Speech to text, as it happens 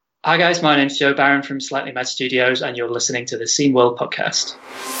Hi guys, my name's Joe Barron from Slightly Mad Studios, and you're listening to the Scene World podcast.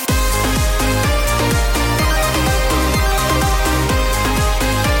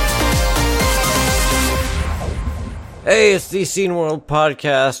 Hey, it's the Scene World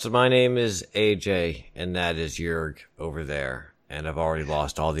podcast. My name is AJ, and that is Jurg over there. And I've already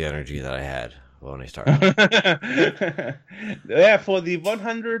lost all the energy that I had when I started. Yeah, for the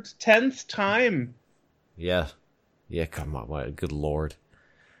 110th time. Yeah, come on, good lord.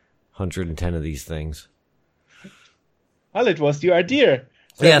 110 of these things. Well, it was your idea.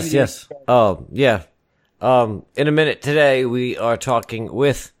 Yes. Yeah. In a minute today, we are talking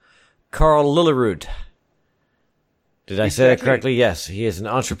with Carl Lillerud. Did I say that correctly? Yes. He is an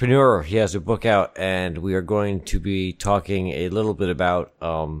entrepreneur. He has a book out, and we are going to be talking a little bit about,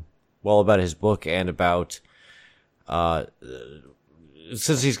 about his book and about,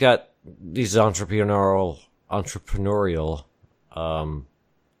 since he's got these entrepreneurial,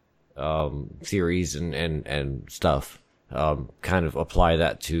 theories and stuff, kind of apply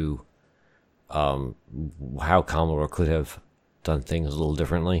that to, how Commodore could have done things a little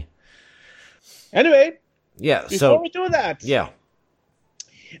differently. Anyway. Yeah, Before we do that. Yeah.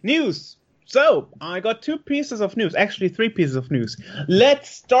 News. So, I got two pieces of news. Actually, three pieces of news. Let's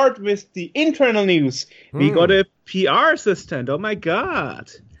start with the internal news. We got a PR assistant. Oh my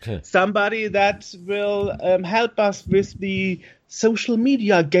god. Somebody that will help us with the social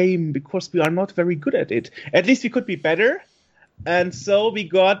media game, because we are not very good at it. At least we could be better. And so we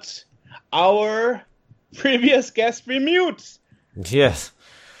got our previous guest removed. Yes.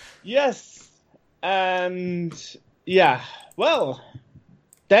 And yeah, well,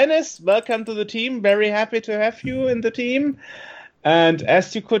 Dennis, welcome to the team. Very happy to have you in the team. And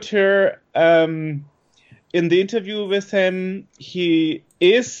as you could hear in the interview with him, he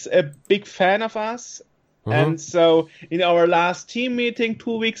is a big fan of us. Mm-hmm. And so in our last team meeting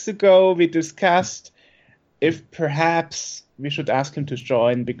 2 weeks ago, we discussed if perhaps we should ask him to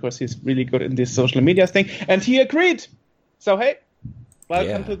join, because he's really good in this social media thing. And he agreed. So, hey,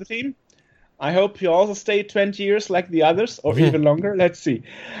 welcome to the team. I hope you also stay 20 years like the others, or even longer. Let's see.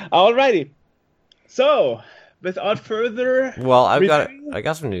 Alrighty. So, without further... Well, I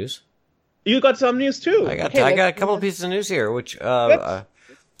got some news. You got some news too? I got a couple of pieces of news here, which...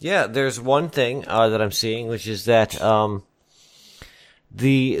 there's one thing that I'm seeing, which is that we've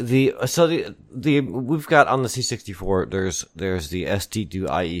got on the C64, there's the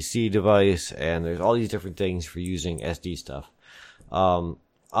SD2IEC device, and there's all these different things for using SD stuff. On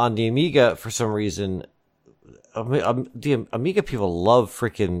the Amiga, for some reason, the Amiga people love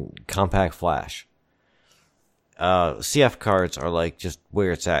freaking compact flash. CF cards are like just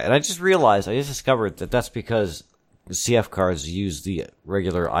where it's at. And I just discovered that that's because the CF cards use the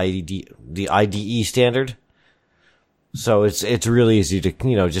regular the IDE standard. So it's really easy to,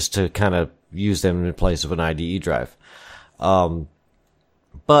 just to kind of use them in place of an IDE drive. But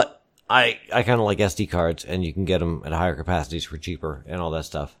I kind of like SD cards, and you can get them at higher capacities for cheaper and all that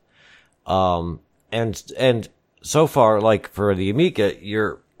stuff. And so far, like for the Amiga,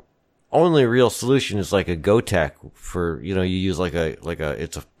 your only real solution is like a Gotek for, you use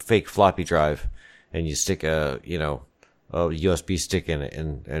it's a fake floppy drive, and you stick a USB stick in it,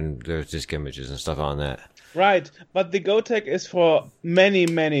 and there's disk images and stuff on that. Right, but the Gotek is for many,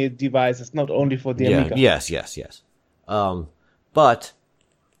 many devices, not only for the Amiga. Yes. But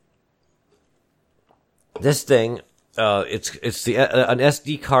this thing, it's an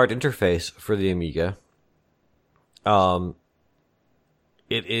SD card interface for the Amiga.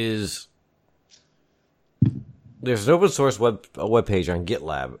 There's an open source web page on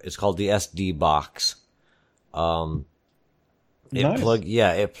GitLab. It's called the SD Box.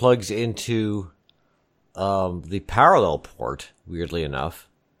 It plugs into the parallel port, weirdly enough,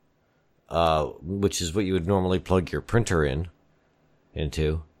 which is what you would normally plug your printer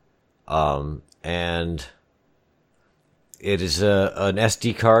into. And it is an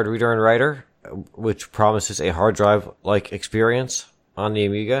SD card reader and writer, which promises a hard drive-like experience on the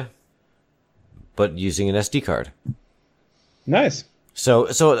Amiga, but using an SD card. Nice. So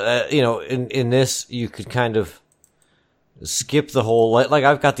in this, you could kind of skip the whole, like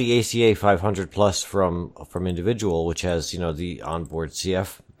I've got the ACA 500 Plus from Individual, which has, the onboard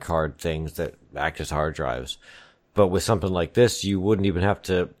CF card things that act as hard drives. But with something like this, you wouldn't even have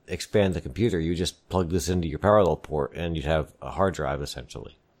to expand the computer. You just plug this into your parallel port, and you'd have a hard drive,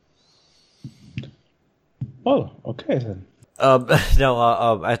 essentially. Oh, okay then.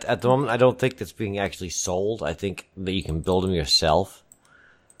 No, at the moment, I don't think that's being actually sold. I think that you can build them yourself.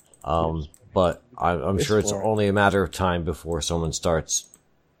 But I'm sure it's only a matter of time before someone starts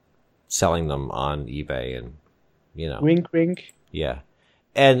selling them on eBay and, Wink, wink. Yeah.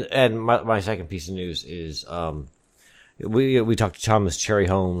 And my second piece of news is we talked to Thomas Cherry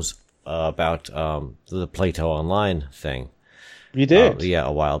Holmes about the Plato Online thing. We did.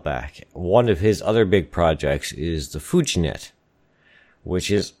 A while back. One of his other big projects is the FujiNet, which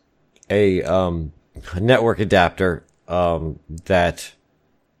is a network adapter that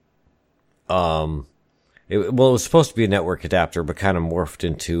it was supposed to be a network adapter, but kind of morphed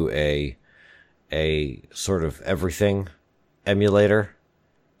into a sort of everything emulator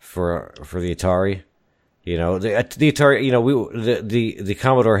for the Atari. You know, the Atari. You know, the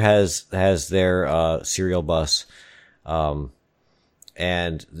Commodore has their serial bus, and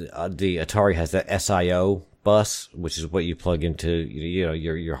the Atari has that SIO bus, which is what you plug into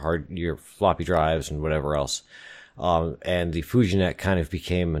your floppy drives and whatever else. And the FujiNet kind of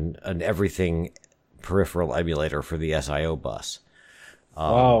became an everything peripheral emulator for the SIO bus.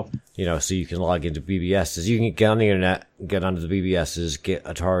 Wow. You know, so you can log into BBSs. You can get on the internet, get onto the BBSs, get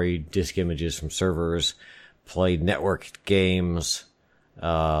Atari disk images from servers, play network games,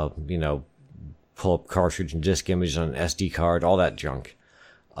 pull up cartridge and disk images on an SD card, all that junk.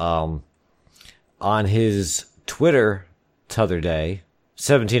 On his Twitter t'other day,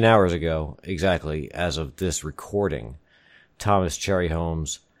 17 hours ago, exactly, as of this recording, Thomas Cherry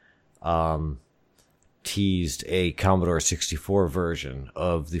Holmes teased a Commodore 64 version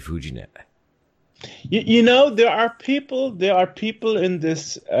of the FujiNet. You know, there are people in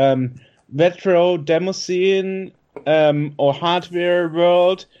this retro demo scene or hardware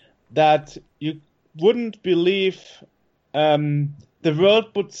world that you wouldn't believe the world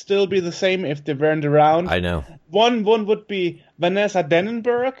would still be the same if they weren't around. I know. One would be Vanessa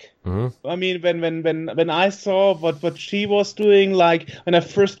Dennenberg. Mm-hmm. I mean, when I saw what she was doing, like when I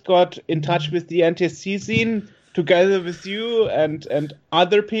first got in touch with the NTSC scene together with you and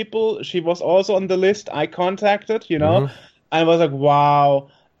other people, she was also on the list I contacted. You know, I was like, wow.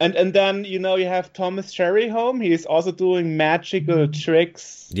 And then you have Thomas Cherry Holmes. He is also doing magical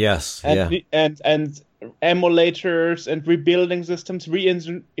tricks. Yes. And emulators and rebuilding systems,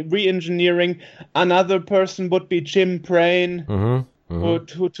 re-engineering. Another person would be Jim Brain,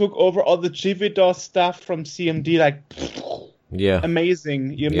 who took over all the GVDOS stuff from CMD. Like,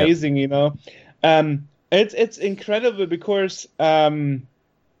 amazing. You know. It's incredible because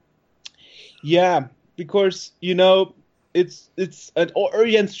because it's or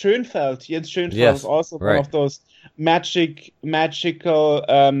Jens Schoenfeld. Jens Schoenfeld is also one of those magical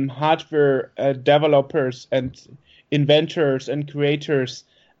hardware developers and inventors and creators,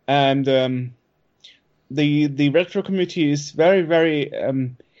 and the retro community is very, very I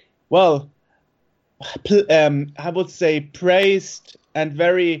would say praised and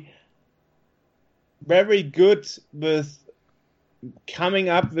very, very good with coming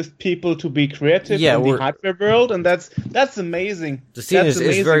up with people to be creative in the hardware world, and that's amazing. The scene is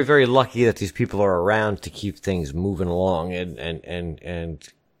very, very lucky that these people are around to keep things moving along and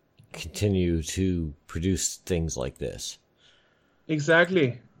continue to produce things like this.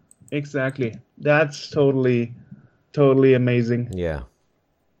 Exactly. That's totally amazing. Yeah.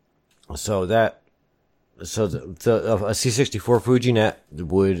 So the a C64 FujiNet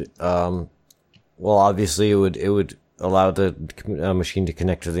would obviously it would allow the machine to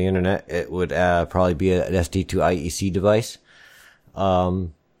connect to the internet. It would probably be an SD to IEC device.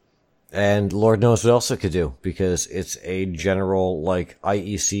 And Lord knows what else it could do, because it's a general,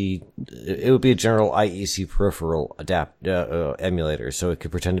 IEC, it would be a general IEC peripheral emulator. So it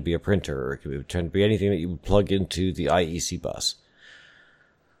could pretend to be a printer, or it could pretend to be anything that you would plug into the IEC bus.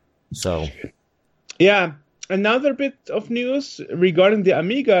 So. Yeah. Another bit of news regarding the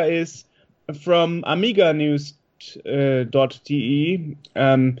Amiga is from Amiga News. .de.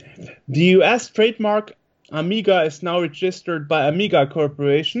 The US trademark Amiga is now registered by Amiga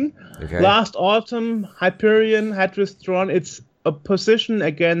Corporation. Okay. Last autumn, Hyperion had withdrawn its opposition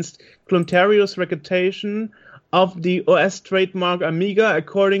against Clontario's reputation of the OS trademark Amiga,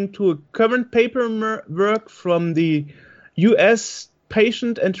 according to a current paperwork from the US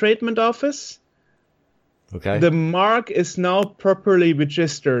Patent and Trademark Office. Okay. The mark is now properly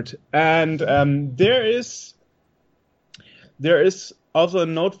registered, and there is also a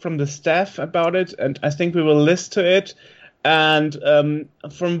note from the staff about it, and I think we will list to it. And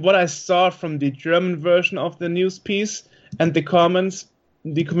from what I saw from the German version of the news piece and the comments,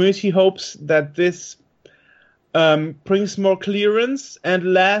 the community hopes that this brings more clearance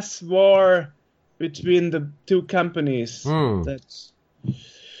and less war between the two companies.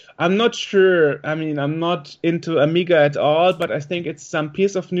 I'm not sure. I mean, I'm not into Amiga at all, but I think it's some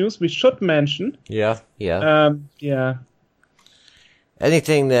piece of news we should mention. Yeah.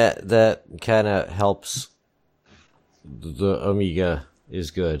 Anything that kind of helps the Amiga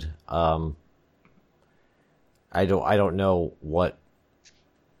is good. I don't know what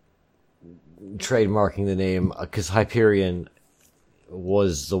trademarking the name, because Hyperion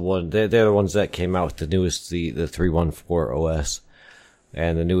was the one. They're the ones that came out with the newest, the 3.14 OS,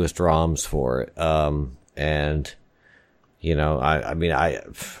 and the newest ROMs for it. And you know,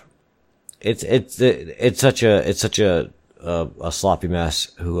 it's such a sloppy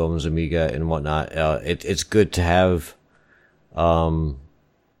mess who owns Amiga and whatnot. It's good to have,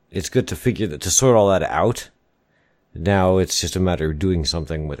 it's good to to sort all that out. Now it's just a matter of doing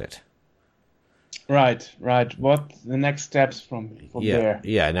something with it. Right. What the next steps from there?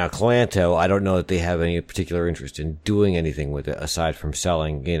 Yeah. Now Clanto, I don't know that they have any particular interest in doing anything with it aside from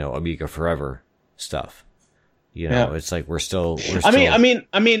selling, you know, Amiga Forever stuff. You know, It's like we're still. I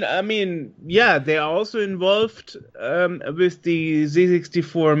mean, yeah, they are also involved with the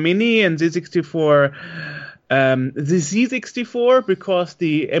Z64 Mini and Z64, the Z64, because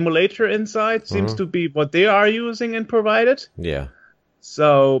the emulator inside seems to be what they are using and provided. Yeah.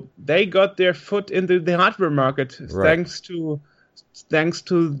 So they got their foot into the hardware market thanks to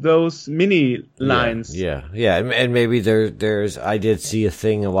those mini lines. Yeah, and maybe there's. I did see a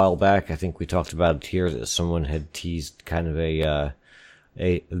thing a while back. I think we talked about it here, that someone had teased kind of the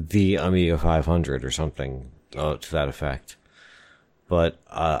Amiga 500 or something to that effect. But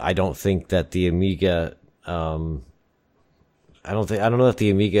I don't think that the Amiga. I don't know that the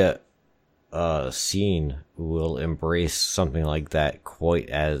Amiga scene will embrace something like that quite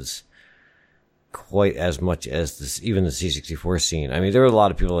as much as even the C64 scene. I mean, there were a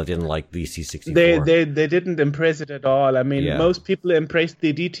lot of people that didn't like the C64. They didn't embrace it at all. I mean, most people embraced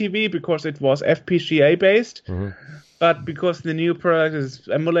the DTV because it was FPGA based. But because the new product is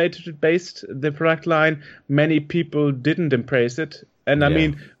emulator based, the product line, many people didn't embrace it. And I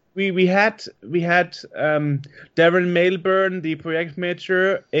mean, we had Darren Mailburn, the project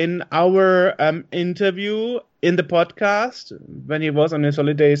manager, in our interview in the podcast when he was on his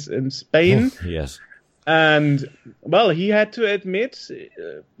holidays in Spain. Yes. And, well, he had to admit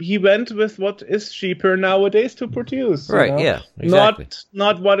he went with what is cheaper nowadays to produce. Right, you know? Yeah, exactly.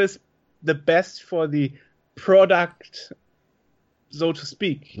 Not what is the best for the product, so to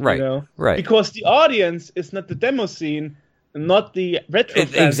speak. Right, you know? right. Because the audience is not the demo scene, not the retro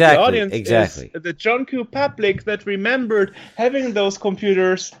fans. Exactly, the audience exactly. is the John Q public that remembered having those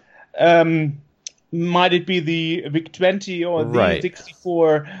computers. Might it be the VIC-20 or the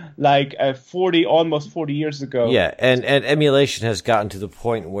 64, like almost 40 years ago? Yeah, and emulation has gotten to the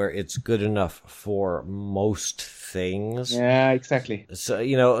point where it's good enough for most things. Yeah, exactly. So,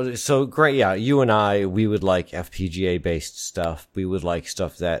 you know, so great. Yeah, you and I, we would like FPGA based stuff. We would like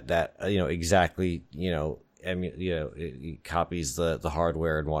stuff that you know, exactly, you know, it copies the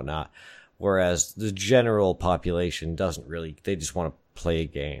hardware and whatnot. Whereas the general population doesn't really. They just want to play a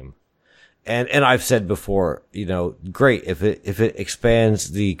game. And I've said before, you know, great if it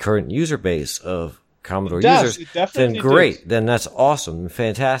expands the current user base of Commodore users, then great, then that's awesome,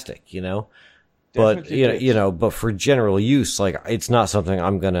 fantastic, you know. But but for general use, like, it's not something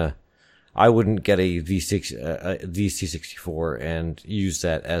I wouldn't get a C64 and use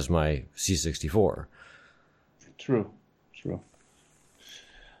that as my C64. True.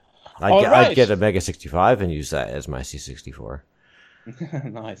 I'd get a Mega 65 and use that as my C64.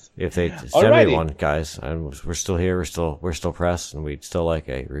 Nice. If they send me one, guys, we're still here. We're still press, and we'd still like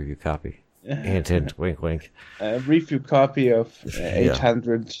a review copy. Hint, hint, wink, wink. A review copy of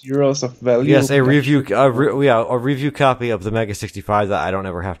 800 euros of value. Yes, a review copy of the Mega 65 that I don't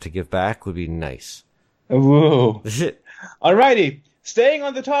ever have to give back would be nice. Whoa. Alrighty, staying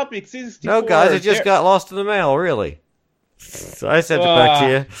on the topic, C64. No, guys, it just got lost in the mail. Really. So I sent it back to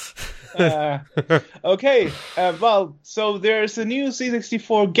you. Okay, well, so there's a new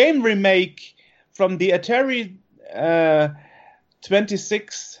C64 game remake from the Atari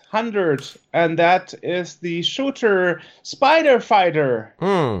 2600, and that is the shooter Spider Fighter.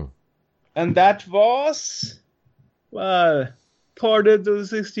 And that was, well, ported to the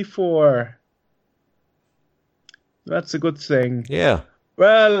 64. That's a good thing. Yeah.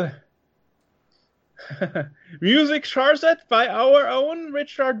 Well, music charted by our own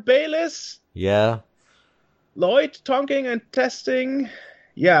Richard Bayless. Yeah. Lloyd talking and testing.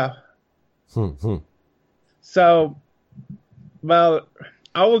 Yeah. So, well,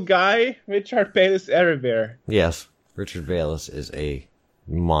 our guy, Richard Bayless, everywhere. Yes. Richard Bayless is a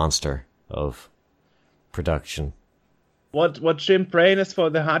monster of production. What Jim Brain is for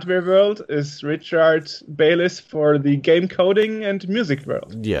the hardware world is Richard Bayless for the game coding and music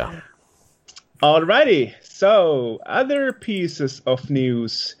world. Yeah. Alrighty, so other pieces of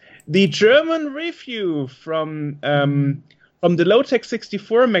news. The German review from from the Lowtech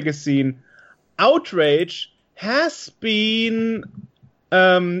 64 magazine, Outrage, has been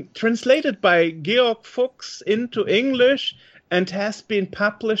translated by Georg Fuchs into English and has been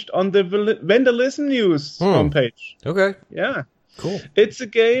published on the Vandalism News homepage. Okay. Yeah. Cool. It's a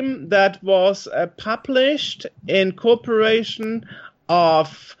game that was published in cooperation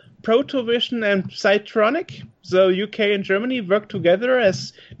of Protovision and Cytronic. So UK and Germany worked together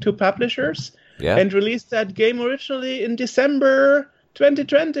as two publishers and released that game originally in December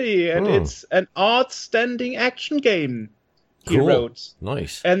 2020. And it's an outstanding action game. He wrote.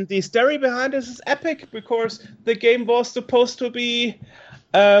 Nice. And the story behind this is epic because the game was supposed to be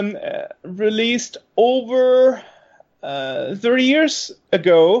released over 30 years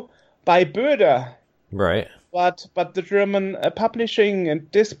ago by Böder. Right. But the German publishing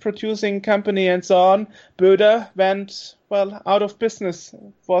and disc producing company and so on, Böder, went out of business,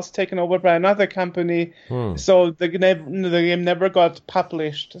 was taken over by another company. So the game never got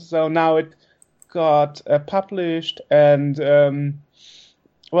published. So now it got published, and and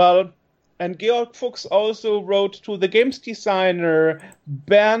Georg Fuchs also wrote to the games designer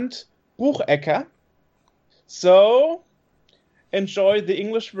Bernd Buchecker. So enjoy the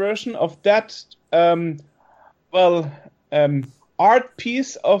English version of that art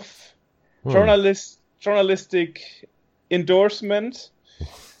piece of journalistic endorsement.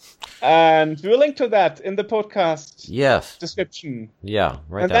 And we'll link to that in the podcast description. Yeah,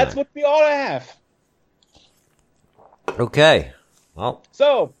 right. And that's what we all have. Okay. Well,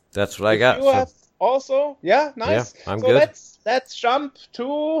 so that's what I got. You have also, nice. Yeah, I'm good. Let's jump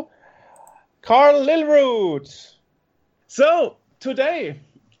to Karl Lillroot. So today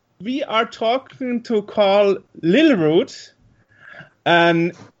we are talking to Karl Lillroot,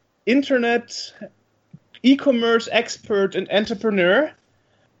 an internet e-commerce expert and entrepreneur.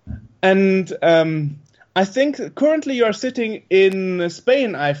 And I think currently you're sitting in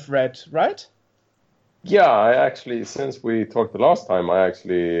Spain, I've read, right? Yeah, I actually, since we talked the last time, I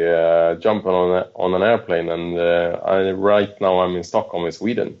actually jumped on an airplane, and right now I'm in Stockholm, in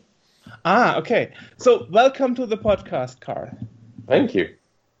Sweden. Ah, okay. So welcome to the podcast, Karl. Thank you.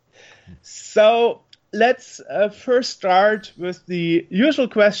 So let's first start with the usual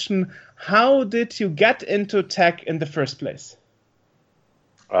question. How did you get into tech in the first place?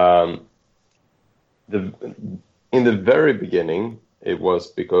 In the very beginning, it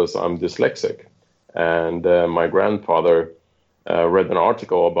was because I'm dyslexic. And my grandfather read an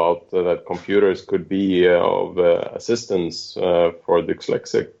article about that computers could be of assistance for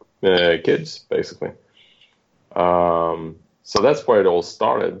dyslexic kids, basically. So that's where it all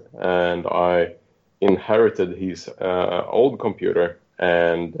started. And I inherited his old computer,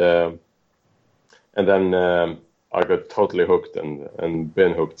 and then I got totally hooked and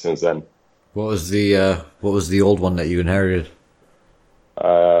been hooked since then. What was the old one that you inherited?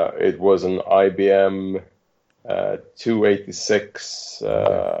 It was an IBM 286.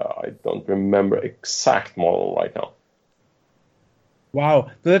 I don't remember exact model right now.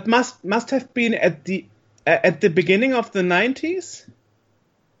 Wow, that must have been at the beginning of the 90s.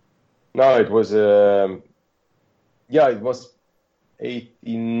 No, it was it was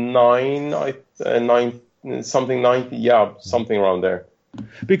 89. Something 90. Yeah, something around there.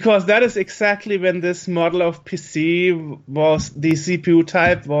 Because that is exactly when this model of PC was, the CPU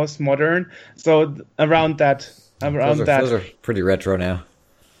type was modern. So around that. Those are pretty retro now.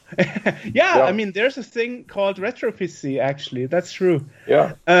 Yeah, I mean, there's a thing called retro PC, actually. That's true.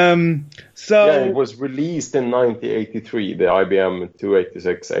 Yeah. So it was released in 1983, the IBM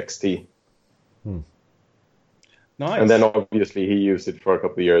 286 XT. Nice. And then obviously he used it for a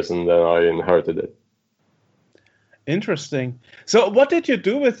couple of years, and then I inherited it. Interesting. So what did you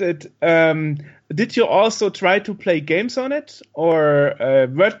do with it? Did you also try to play games on it, or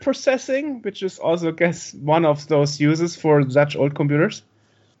word processing, which is also, I guess, one of those uses for such old computers?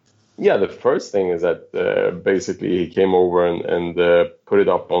 Yeah, the first thing is that basically he came over and put it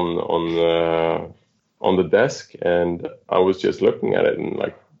up on the desk, and I was just looking at it and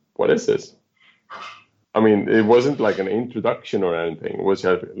like, what is this? I mean, it wasn't like an introduction or anything. It was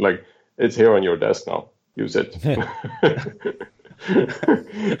just like, it's here on your desk now. Use it.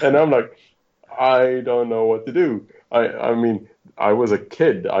 And I'm like, I don't know what to do. I mean, I was a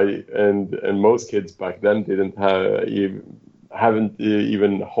kid. And most kids back then didn't haven't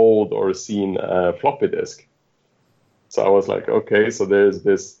even hold or seen a floppy disk. So I was like, okay, so there's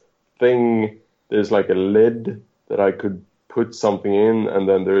this thing. There's like a lid that I could put something in, and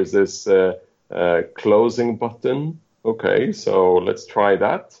then there's this closing button. Okay, so let's try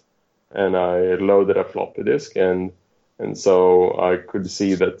that. And I loaded a floppy disk, and And so I could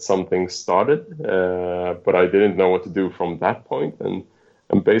see that something started, but I didn't know what to do from that point. And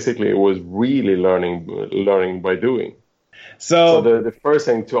basically, it was really learning by doing. So the first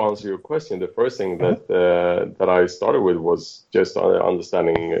thing, to answer your question, the first thing that I started with was just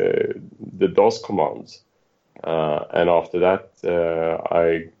understanding the DOS commands. And after that,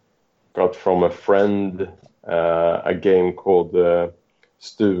 I got from a friend a game called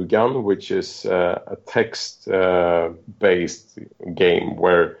Stugan, which is a text-based game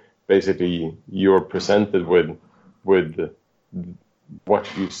where basically you're presented with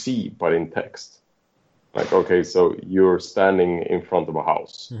what you see, but in text. Like, okay, so you're standing in front of a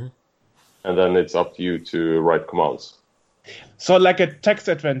house, and then it's up to you to write commands. So like a text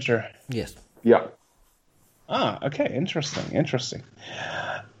adventure. Yes. Yeah. Ah, okay, interesting.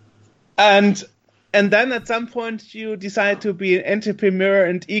 And then at some point you decide to be an entrepreneur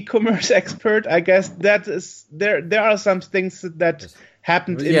and e-commerce expert. I guess that is there are some things that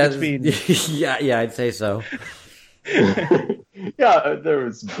happened in between. Yeah, I'd say so. Yeah,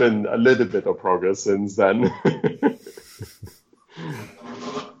 there's been a little bit of progress since then.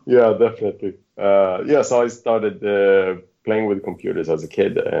 Yeah, definitely. So I started playing with computers as a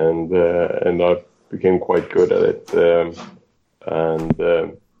kid, and I became quite good at it.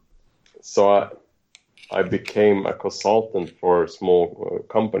 So I became a consultant for small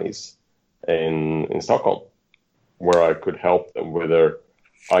companies in Stockholm, where I could help them with their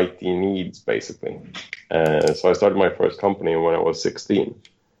IT needs, basically. So I started my first company when I was 16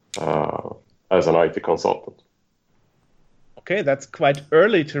 as an IT consultant. Okay, that's quite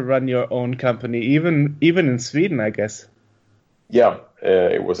early to run your own company, even in Sweden, I guess. Yeah,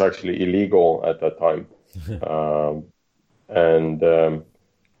 it was actually illegal at that time.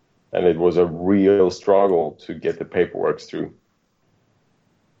 And it was a real struggle to get the paperwork through.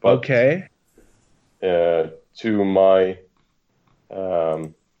 But, okay. To my,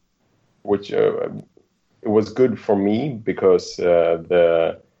 it was good for me because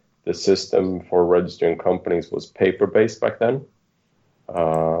the system for registering companies was paper-based back then.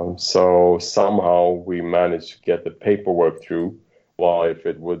 So somehow we managed to get the paperwork through. While if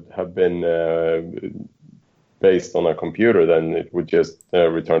it would have been based on a computer, then it would just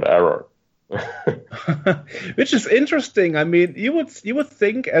return error. Which is interesting. I mean, you would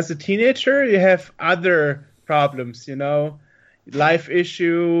think as a teenager you have other problems, life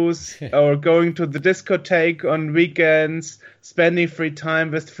issues, or going to the discotheque on weekends, spending free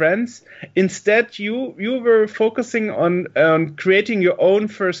time with friends. Instead, you were focusing on creating your own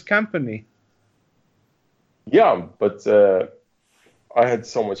first company. Yeah, but I had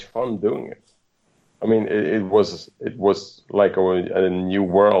so much fun doing it. I mean, it was like a new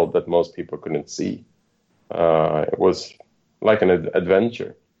world that most people couldn't see. It was like an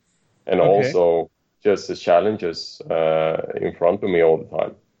adventure, and also just the challenges in front of me all the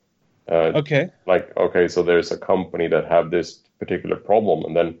time. So there's a company that have this particular problem,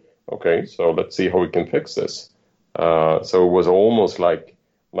 and then so let's see how we can fix this. So it was almost like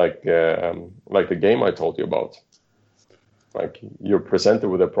the game I told you about. Like, you're presented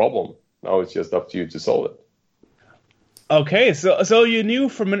with a problem. Now it's just up to you to solve it. Okay, so you knew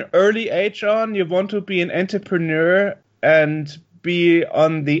from an early age on you want to be an entrepreneur and be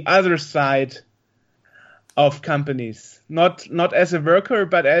on the other side of companies, not as a worker,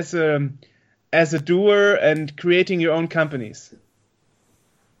 but as a doer and creating your own companies.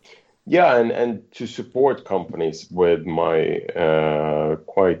 Yeah, and to support companies with my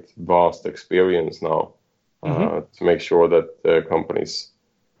quite vast experience now, to make sure that companies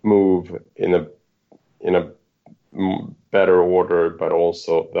move in a better order, but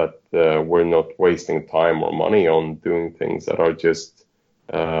also that we're not wasting time or money on doing things that are just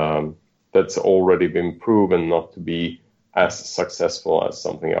that's already been proven not to be as successful as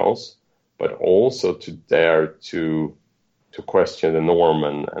something else, but also to dare to question the norm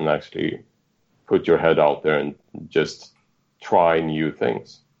and actually put your head out there and just try new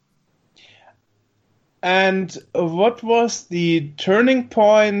things. And what was the turning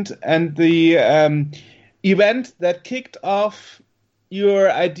point and the event that kicked off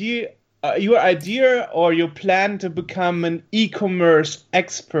your idea or your plan to become an e-commerce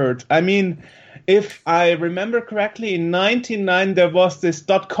expert? I mean, if I remember correctly, in 1999 there was this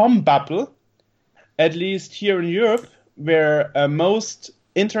 .com bubble, at least here in Europe, where most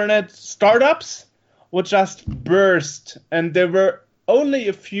internet startups would just burst, and there were only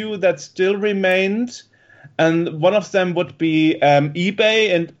a few that still remained. And one of them would be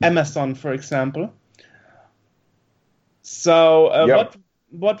eBay and Amazon, for example. So,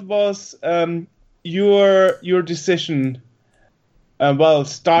 what was your decision?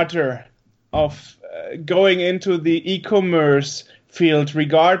 Starter of going into the e-commerce field,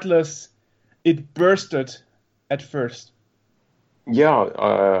 regardless it bursted at first? Yeah,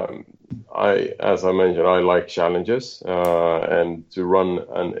 as I mentioned, I like challenges, and to run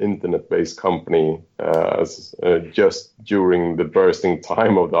an internet-based company just during the bursting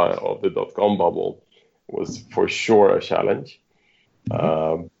time of the dot-com bubble was for sure a challenge.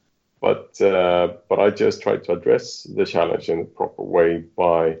 But I just tried to address the challenge in the proper way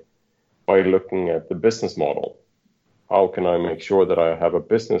by looking at the business model. How can I make sure that I have a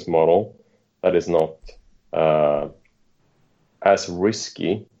business model that is not as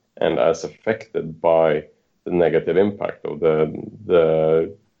risky and as affected by the negative impact of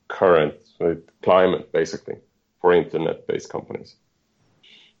the current climate, basically, for internet-based companies.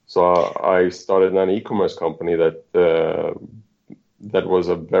 So I started an e-commerce company that was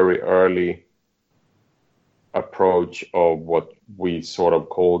a very early approach of what we sort of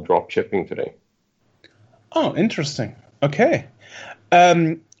call drop shipping today. Oh, interesting. Okay.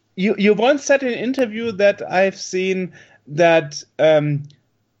 You once said in an interview that I've seen that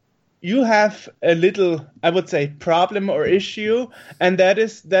you have a little, I would say, problem or issue, and that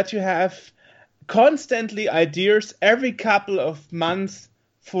is that you have constantly ideas every couple of months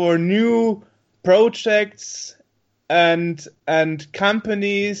for new projects and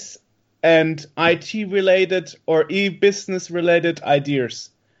companies and IT-related or e-business related ideas.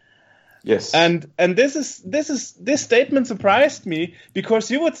 Yes. And this statement surprised me,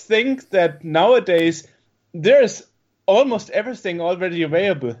 because you would think that nowadays there is almost everything already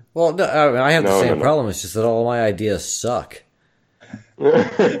available. Well, no, I have the same problem. It's just that all my ideas suck. I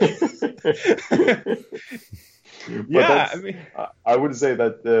would say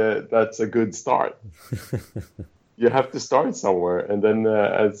that that's a good start. You have to start somewhere, and then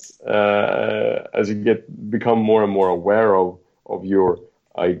as you become more and more aware of your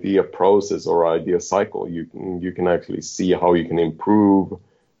idea process or idea cycle, you can actually see how you can improve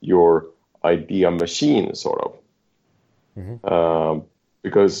your idea machine, sort of. Mm-hmm.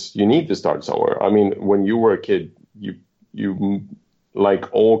 Because you need to start somewhere. I mean, when you were a kid, you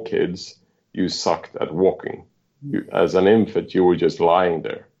like all kids, you sucked at walking. As an infant, you were just lying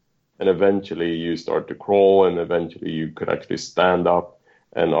there. And eventually you start to crawl, and eventually you could actually stand up.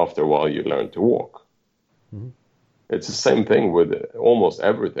 And after a while, you learn to walk. Mm-hmm. It's the same thing with almost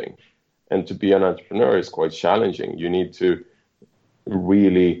everything. And to be an entrepreneur is quite challenging. You need to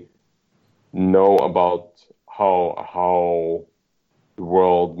really know about how the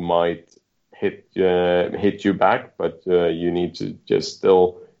world might hit you back, but you need to just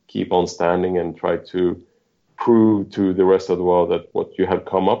still keep on standing and try to prove to the rest of the world that what you have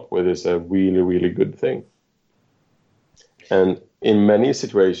come up with is a really, really good thing. And in many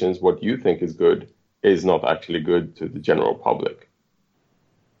situations, what you think is good is not actually good to the general public.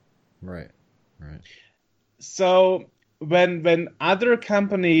 Right. So when other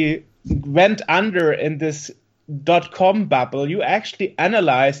company went under in this .com bubble, you actually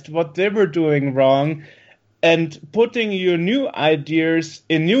analyzed what they were doing wrong and putting your new ideas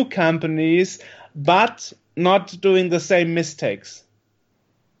in new companies, but not doing the same mistakes.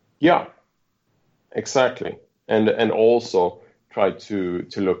 Yeah, exactly. And also try to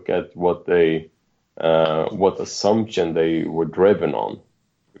look at what assumption they were driven on,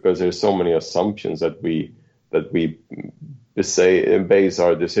 because there's so many assumptions that we base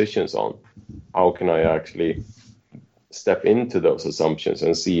our decisions on. How can I actually step into those assumptions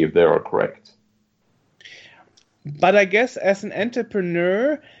and see if they are correct? But I guess as an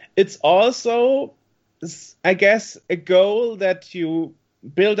entrepreneur, it's also, I guess, a goal that you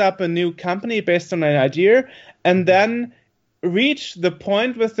build up a new company based on an idea and then reach the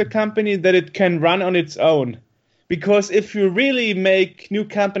point with the company that it can run on its own. Because if you really make new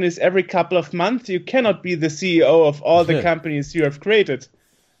companies every couple of months, you cannot be the CEO of all the companies you have created.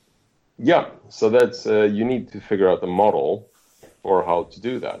 Yeah, so that's you need to figure out the model for how to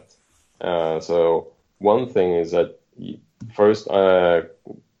do that. So one thing is that first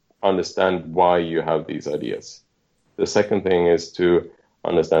understand why you have these ideas. The second thing is to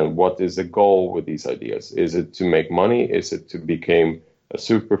understand what is the goal with these ideas. Is it to make money? Is it to become a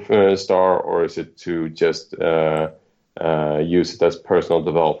superstar? Or is it to just use it as personal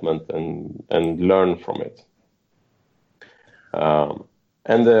development and learn from it?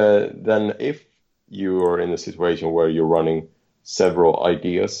 And then if you are in a situation where you're running several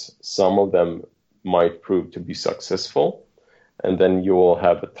ideas, some of them might prove to be successful, and then you will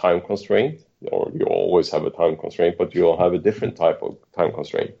have a time constraint, or you always have a time constraint, but you'll have a different type of time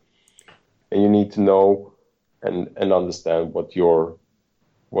constraint. And you need to know and understand what your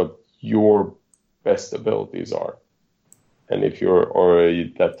best abilities are. And if you're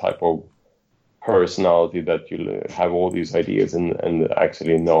already that type of personality that you have all these ideas and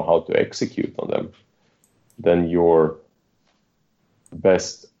actually know how to execute on them, then your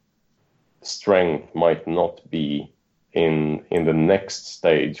best strength might not be in the next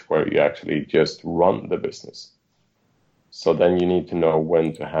stage where you actually just run the business. So then you need to know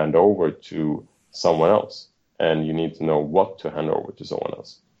when to hand over to someone else, and you need to know what to hand over to someone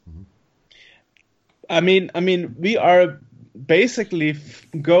else. I mean, we are basically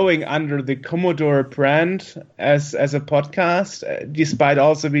going under the Commodore brand as a podcast, despite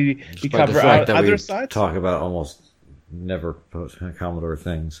also we cover other sites. Talk about almost never Commodore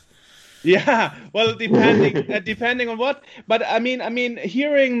things. Yeah, well, depending on what. But I mean,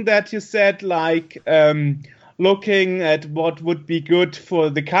 hearing that you said like looking at what would be good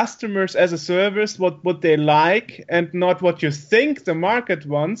for the customers as a service, what they like, and not what you think the market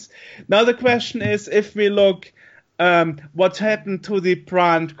wants. Now the question is, if we look what happened to the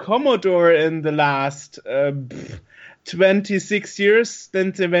brand Commodore in the last 26 years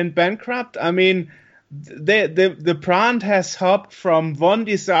since they went bankrupt. I mean, the brand has hopped from one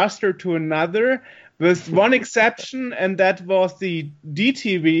disaster to another, with one exception, and that was the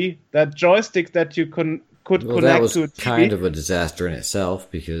DTV, that joystick that you could connect that was to a TV. Kind of a disaster in itself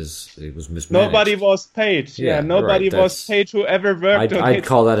because it was mismanaged. Nobody was paid. Yeah, nobody was paid who ever worked on it. I'd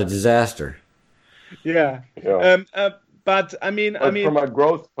call that a disaster. Yeah. But I mean, from a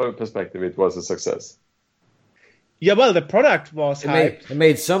growth perspective, it was a success. Yeah, well, the product was hyped. It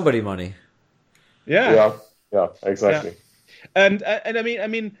made somebody money. Yeah, exactly. Yeah. And I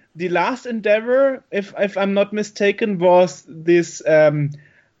mean, the last endeavor, if I'm not mistaken, was this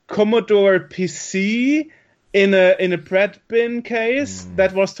Commodore PC in a bread bin case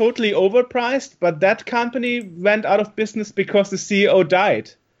that was totally overpriced, but that company went out of business because the CEO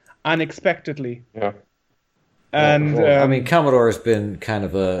died unexpectedly. Yeah. And I mean, Commodore has been kind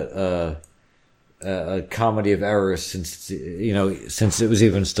of a comedy of errors since it was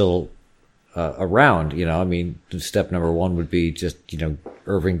even still around. I mean, step number one would be just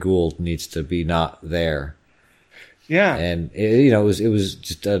Irving Gould needs to be not there. Yeah, and it was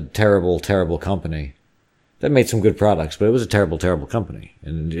just a terrible, terrible company that made some good products, but it was a terrible, terrible company,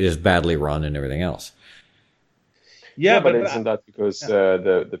 and it is badly run and everything else. Yeah, but isn't that because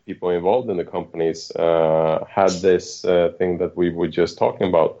the people involved in the companies had this thing that we were just talking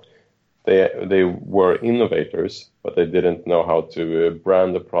about? They were innovators, but they didn't know how to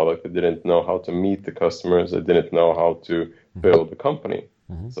brand the product. They didn't know how to meet the customers. They didn't know how to build the company.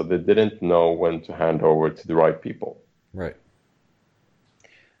 Mm-hmm. So they didn't know when to hand over to the right people. Right.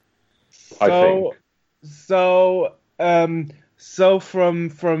 I think. So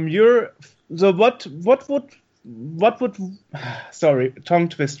from your what would sorry, tongue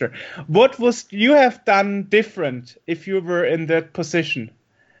twister. What was you have done different if you were in that position?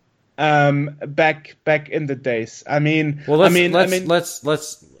 Back in the days. I mean,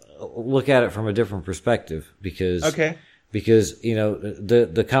 let's look at it from a different perspective because the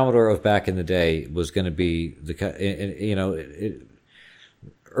Commodore of back in the day was going to be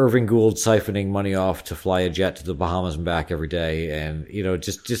Irving Gould siphoning money off to fly a jet to the Bahamas and back every day, and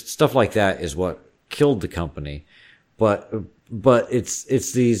just stuff like that is what killed the company. But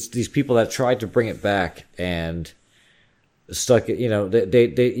it's these people that tried to bring it back and stuck it,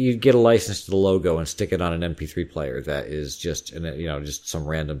 you get a license to the logo and stick it on an MP3 player that is just just some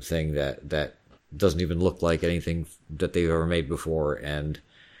random thing that doesn't even look like anything that they've ever made before. And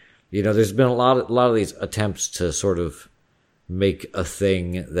there's been a lot of these attempts to sort of make a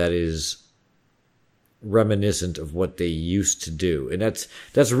thing that is reminiscent of what they used to do, and that's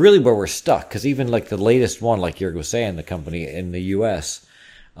really where we're stuck. Because even like the latest one, like Jörg was saying, the company in the US,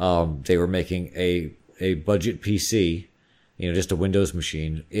 they were making a budget PC. Just a Windows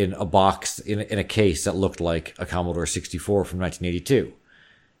machine in a box, in a case that looked like a Commodore 64 from 1982.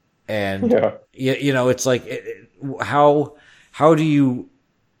 And, it's like, how do you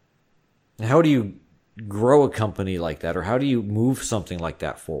grow a company like that? Or how do you move something like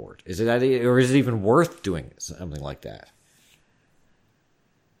that forward? Is it even worth doing something like that?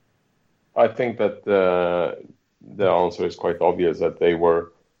 I think that the answer is quite obvious, that there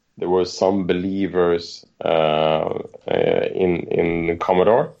were some believers in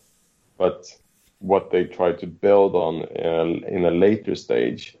Commodore, but what they tried to build on in a later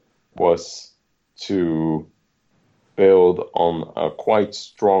stage was to build on a quite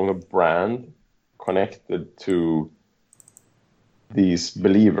strong brand connected to these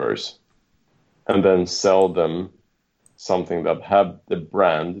believers, and then sell them something that had the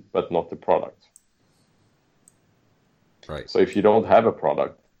brand but not the product. Right. So if you don't have a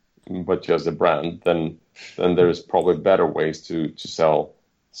product but just a brand, then there's probably better ways to sell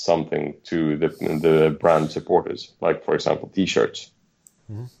something to the brand supporters, like for example T-shirts.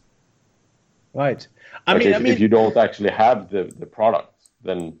 Right. If you don't actually have the product,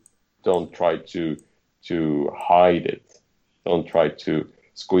 then don't try to hide it. Don't try to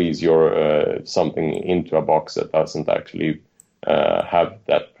squeeze your something into a box that doesn't actually have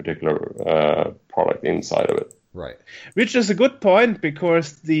that particular product inside of it. Right. Which is a good point,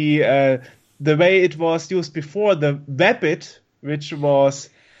 because the way it was used before, the Webbit, which was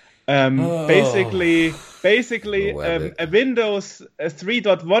basically a Windows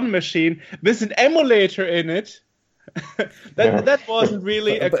 3.1 machine with an emulator in it. that wasn't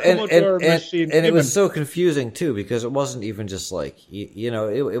really a Commodore machine. And it was so confusing too, because it wasn't even just like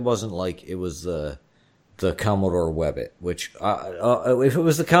it wasn't like it was the Commodore Webbit, which if it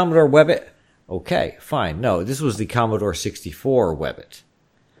was the Commodore Webbit, okay, fine. No, this was the Commodore 64 Webbit.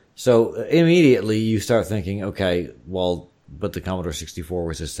 So immediately you start thinking, okay, well, but the Commodore 64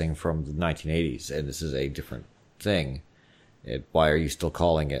 was this thing from the 1980s, and this is a different thing. Why are you still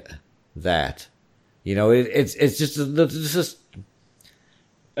calling it that? It's just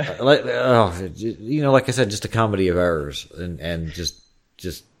like like I said, just a comedy of errors and just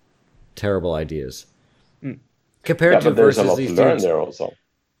terrible ideas. Compared to there's versus a lot these to learn dudes. there also.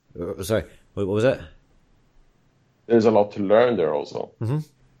 Sorry, what was that? There's a lot to learn there also. Mm-hmm.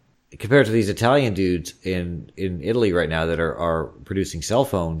 Compared to these Italian dudes in Italy right now that are producing cell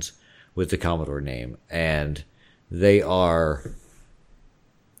phones with the Commodore name, and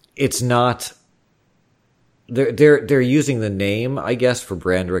it's not. They're using the name, I guess, for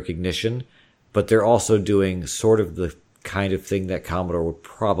brand recognition, but they're also doing sort of the kind of thing that Commodore would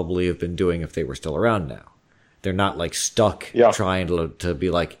probably have been doing if they were still around now. They're not like stuck trying to be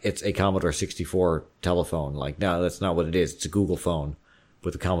like, it's a Commodore 64 telephone. Like, no, that's not what it is. It's a Google phone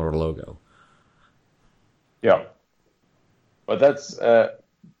with the Commodore logo. Yeah. But that's,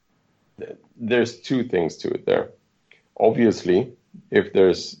 there's two things to it there. Obviously, if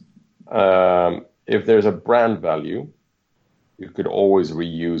there's a brand value, you could always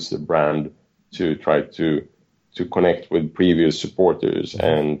reuse the brand to try to connect with previous supporters,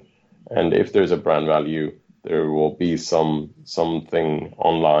 and if there's a brand value, there will be something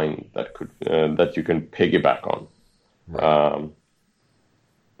online that could that you can piggyback on. Right.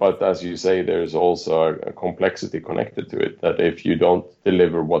 But as you say, there's also a complexity connected to it, that if you don't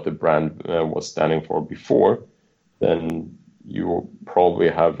deliver what the brand was standing for before, then you will probably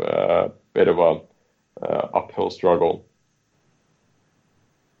have a bit of a uphill struggle.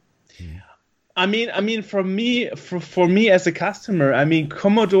 I mean, for me as a customer,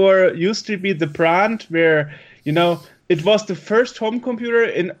 Commodore used to be the brand where, it was the first home computer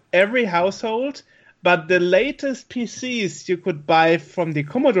in every household, but the latest PCs you could buy from the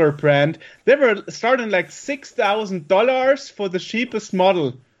Commodore brand, they were starting like $6,000 for the cheapest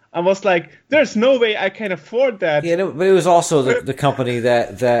model. I was like, there's no way I can afford that. Yeah, but it was also the company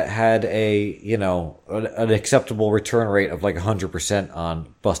that had an acceptable return rate of like 100%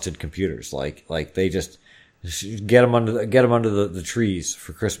 on busted computers. Like they just get them under the trees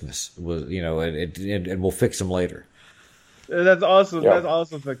for Christmas, and we'll fix them later. That's also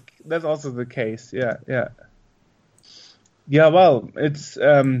the case. Yeah. Well, it's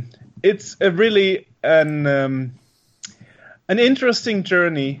a really an interesting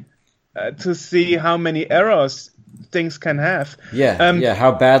journey to see how many errors things can have.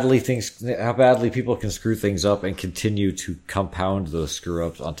 How badly people can screw things up and continue to compound those screw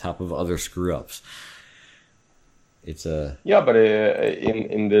ups on top of other screw ups. It's but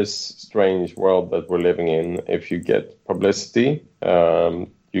in this strange world that we're living in, if you get publicity,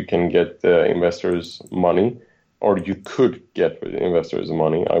 you can get investors money, or you could get investors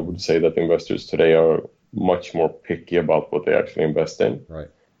money. I would say that investors today are much more picky about what they actually invest in. Right.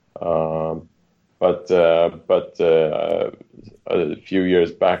 But a few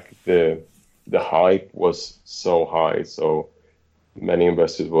years back, the hype was so high, so many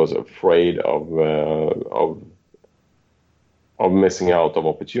investors was afraid of missing out of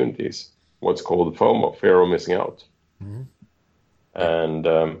opportunities. What's called FOMO, fear of missing out. Mm-hmm.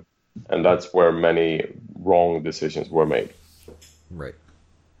 And that's where many wrong decisions were made. Right.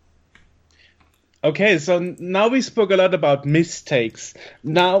 Okay, so now we spoke a lot about mistakes.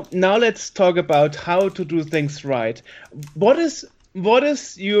 Now let's talk about how to do things right. What is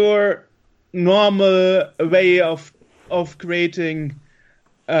your normal way of creating?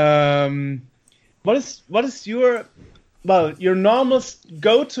 What is your normal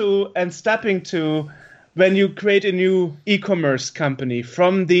go-to and stepping to when you create a new e-commerce company,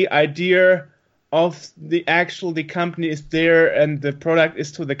 from the idea of the company is there and the product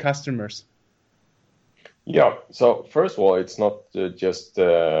is to the customers? Yeah. So first of all, it's not just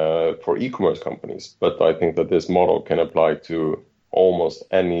for e-commerce companies, but I think that this model can apply to almost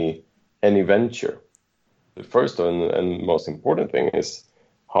any venture. The first and most important thing is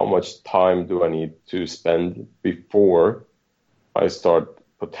how much time do I need to spend before I start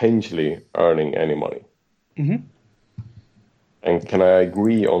potentially earning any money? Mm-hmm. And can I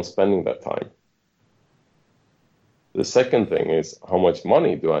agree on spending that time? The second thing is how much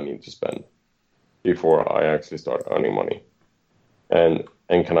money do I need to spend before I actually start earning money? And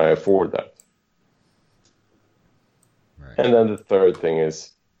can I afford that? Right. And then the third thing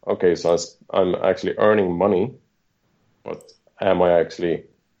is, okay, so I'm actually earning money, but am I actually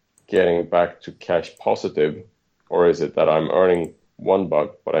getting back to cash positive? Or is it that I'm earning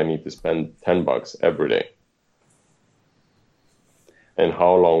 $1, but I need to spend $10 every day? And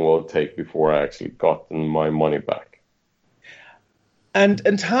how long will it take before I actually gotten my money back? And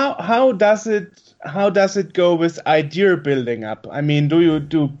how does it go with idea building up? I mean, do you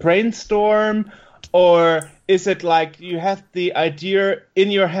do brainstorm, or is it like you have the idea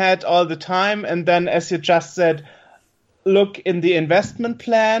in your head all the time, and then, as you just said, look in the investment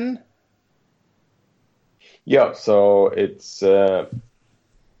plan? Yeah, so it's at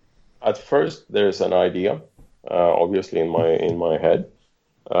first there's an idea, obviously in my head,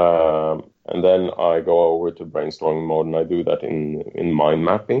 and then I go over to brainstorming mode, and I do that in mind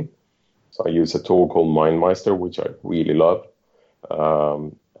mapping. So I use a tool called MindMeister, which I really love,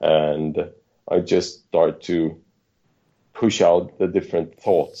 and I just start to push out the different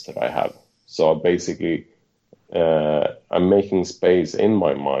thoughts that I have. So basically, I'm making space in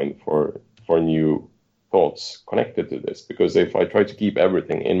my mind for new thoughts connected to this, because if I try to keep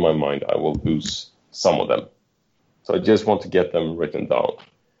everything in my mind, I will lose some of them. So I just want to get them written down.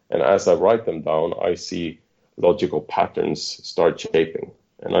 And as I write them down, I see logical patterns start shaping,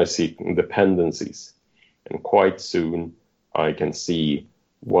 and I see dependencies. And quite soon, I can see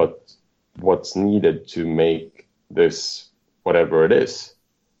what's needed to make this, whatever it is,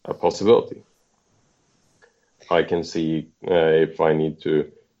 a possibility. I can see if I need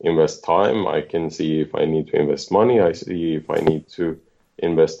to invest time. I can see if I need to invest money. I see if I need to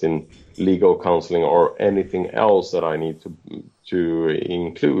invest in legal counseling or anything else that I need to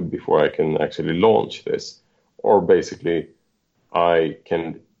include before I can actually launch this. Or basically, I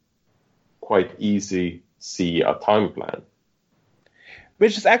can quite easy see a time plan.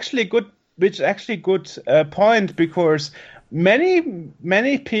 Which is actually good. Point, because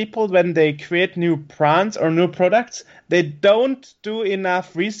many people, when they create new brands or new products, they don't do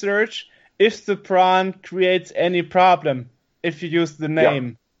enough research if the brand creates any problem if you use the name.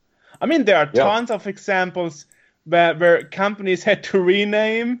 Yeah. I mean, there are tons of examples where companies had to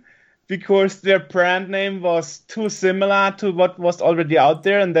rename because their brand name was too similar to what was already out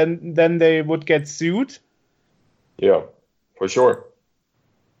there, and then they would get sued. Yeah, for sure.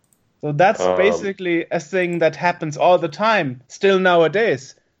 So that's basically a thing that happens all the time, still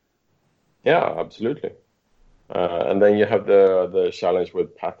nowadays. Yeah, absolutely. And then you have the challenge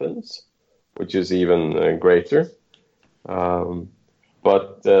with patents, which is even greater.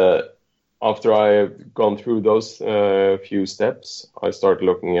 But after I've gone through those few steps, I start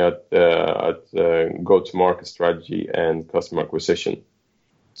looking at go-to-market strategy and customer acquisition.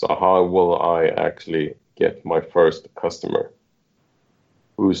 So how will I actually get my first customer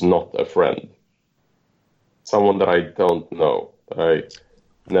who's not a friend? Someone that I don't know, that I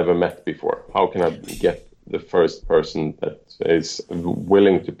never met before. How can I get the first person that is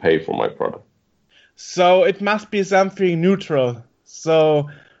willing to pay for my product? So it must be something neutral. So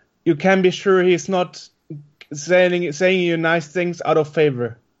you can be sure he's not saying you nice things out of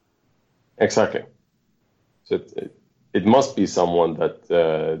favor. Exactly. So it must be someone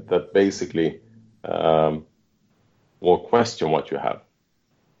that basically will question what you have,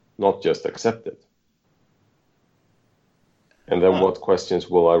 not just accept it. And then what questions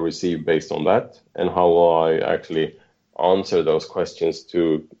will I receive based on that? And how will I actually answer those questions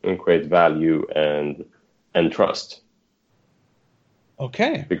to create value and trust?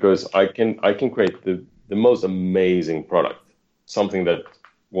 Okay. Because I can create the most amazing product, something that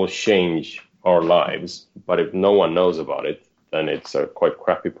will change our lives. But if no one knows about it, then it's a quite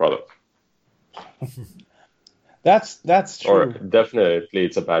crappy product. That's true. Or definitely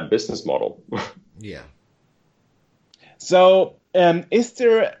it's a bad business model. Yeah. So is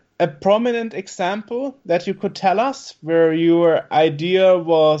there a prominent example that you could tell us where your idea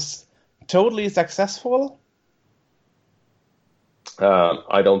was totally successful?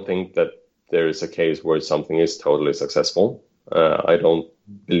 I don't think that there is a case where something is totally successful. I don't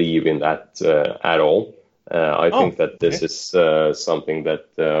believe in that at all. I think that this is something that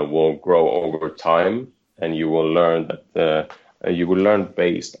will grow over time and you will learn that you will learn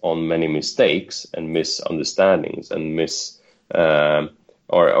based on many mistakes and misunderstandings and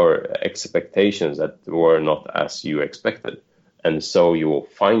or expectations that were not as you expected, and so you will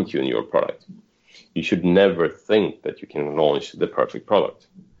fine-tune your product. You should never think that you can launch the perfect product,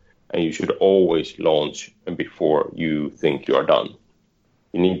 and you should always launch before you think you are done.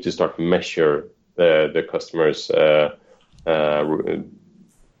 You need to start to measure the customer's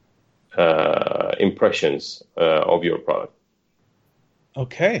impressions of your product.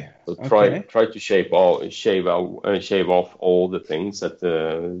 Okay. So try to shave off all the things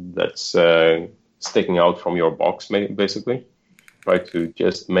that's sticking out from your box, basically. Try to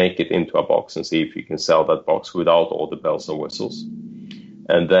just make it into a box and see if you can sell that box without all the bells and whistles,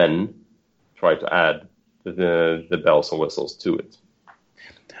 and then try to add the bells and whistles to it.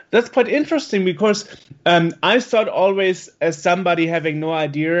 That's quite interesting, because I thought always, as somebody having no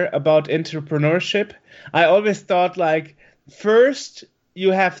idea about entrepreneurship, I always thought like, first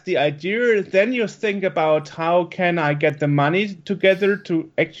you have the idea, then you think about how can I get the money together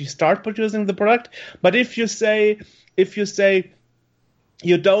to actually start producing the product. But if you say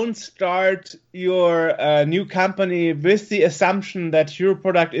you don't start your new company with the assumption that your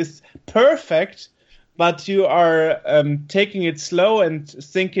product is perfect, but you are taking it slow and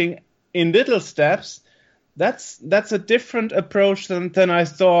thinking in little steps, that's a different approach than I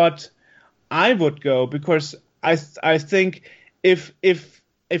thought I would go. Because I think if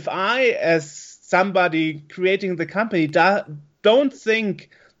I, as somebody creating the company, don't think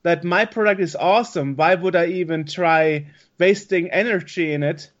that my product is awesome, why would I even try wasting energy in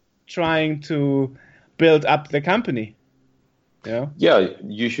it, trying to build up the company? Yeah,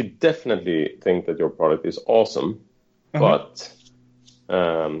 you should definitely think that your product is awesome. But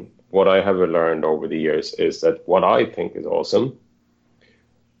what I have learned over the years is that what I think is awesome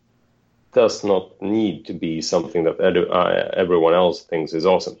does not need to be something that everyone else thinks is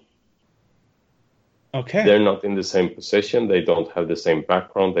awesome. Okay. They're not in the same position. They don't have the same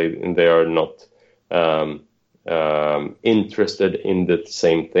background. They are not interested in the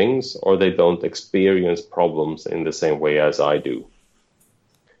same things, or they don't experience problems in the same way as I do.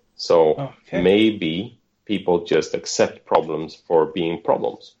 So maybe people just accept problems for being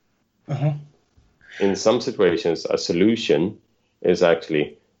problems. In some situations, a solution is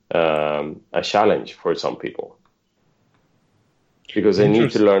actually a challenge for some people, because they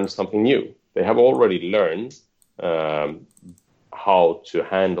need to learn something new. They have already learned how to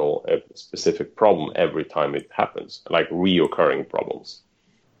handle a specific problem every time it happens, like reoccurring problems.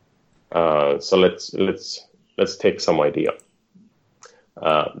 So let's take some idea.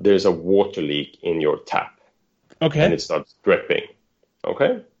 There's a water leak in your tap, and it starts dripping.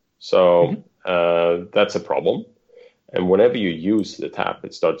 Okay, so that's a problem. And whenever you use the tap,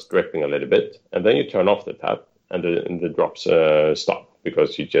 it starts dripping a little bit, and then you turn off the tap, and the drops stop,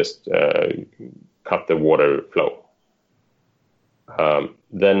 because you just cut the water flow.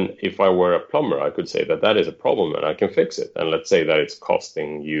 Then if I were a plumber, I could say that is a problem and I can fix it. And let's say that it's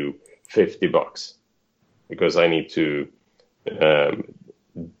costing you $50 because I need to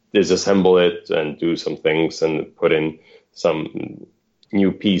disassemble it and do some things and put in some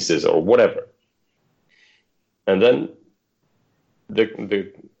new pieces or whatever. And then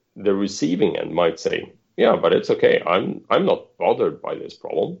the receiving end might say, yeah, but it's okay. I'm not bothered by this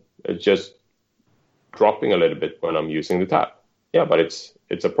problem. It's just dropping a little bit when I'm using the tap. Yeah, but it's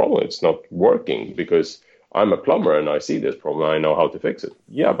a problem. It's not working because I'm a plumber and I see this problem. I know how to fix it.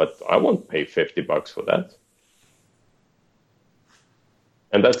 Yeah, but I won't pay $50 for that.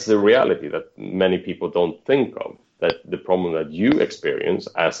 And that's the reality that many people don't think of, that the problem that you experience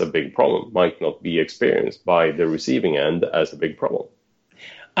as a big problem might not be experienced by the receiving end as a big problem.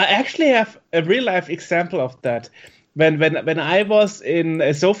 I actually have a real-life example of that. When I was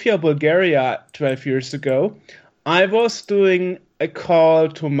in Sofia, Bulgaria 12 years ago, I was doing a call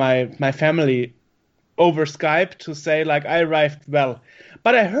to my family over Skype to say, like, I arrived well.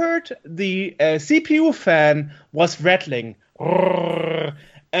 But I heard the CPU fan was rattling. And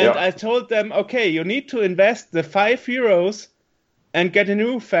I told them, okay, you need to invest the €5 and get a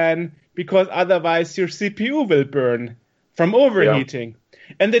new fan, because otherwise your CPU will burn from overheating. Yeah.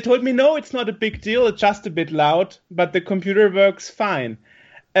 And they told me, no, it's not a big deal. It's just a bit loud, but the computer works fine.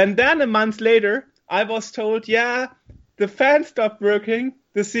 And then a month later, I was told, yeah, the fan stopped working,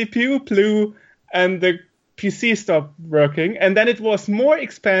 the CPU blew, and the PC stopped working. And then it was more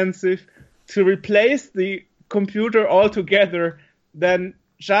expensive to replace the computer altogether than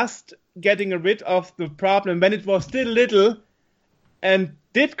just getting rid of the problem when it was still little and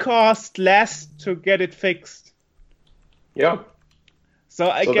did cost less to get it fixed. Yeah. So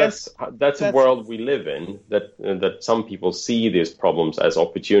I guess that's a world we live in, that some people see these problems as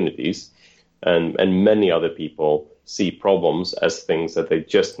opportunities, and many other people see problems as things that they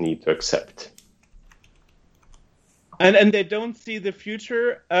just need to accept. And they don't see the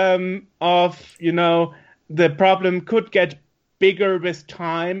future of, the problem could get bigger with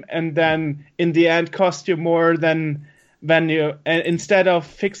time and then in the end cost you more than when you, and instead of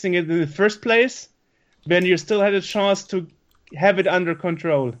fixing it in the first place, when you still had a chance to have it under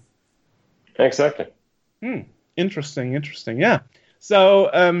control. Exactly. Interesting. Yeah.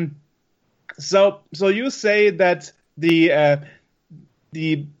 So you say that the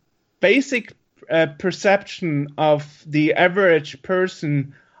basic perception of the average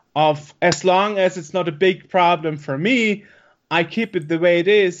person of, as long as it's not a big problem for me, I keep it the way it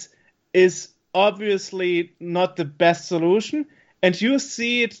is obviously not the best solution. And you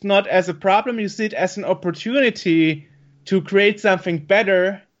see it not as a problem, you see it as an opportunity to create something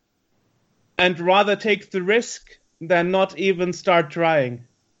better and rather take the risk than not even start trying.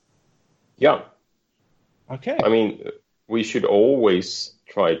 Yeah. Okay. I mean, we should always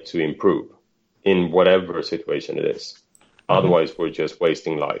try to improve in whatever situation it is. Otherwise, we're just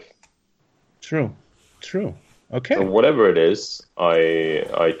wasting life. True. Okay. So whatever it is,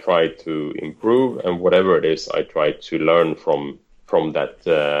 I try to improve, and whatever it is, I try to learn from that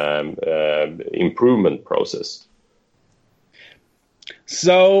improvement process.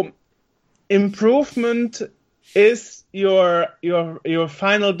 So, improvement is your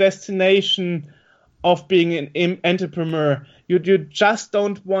final destination of being an entrepreneur. You just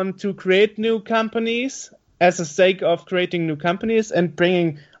don't want to create new companies as a sake of creating new companies and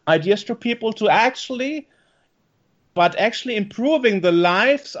bringing ideas to people but actually improving the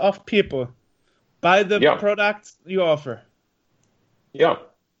lives of people by the products you offer. Yeah.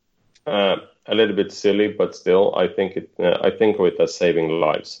 A little bit silly, but still, I think of it as saving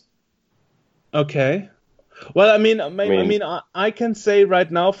lives. Okay. Well, I can say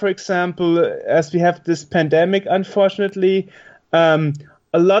right now, for example, as we have this pandemic, unfortunately, a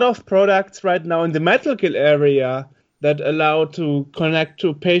lot of products right now in the medical area that allow to connect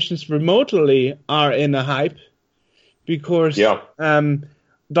to patients remotely are in a hype, because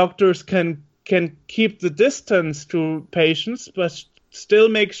doctors can keep the distance to patients, but still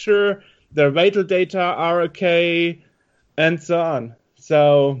make sure their vital data are okay, and so on.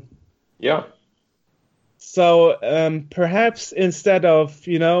 So perhaps instead of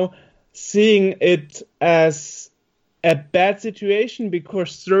seeing it as a bad situation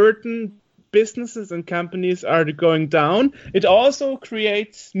because certain businesses and companies are going down, it also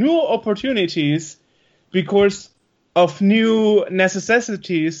creates new opportunities because of new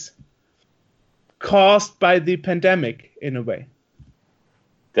necessities caused by the pandemic, in a way.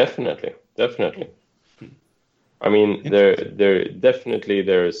 Definitely. I mean, there's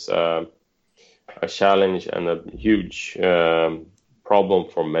a challenge and a huge problem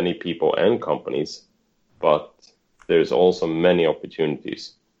for many people and companies, but there's also many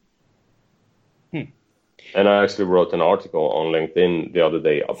opportunities. And I actually wrote an article on LinkedIn the other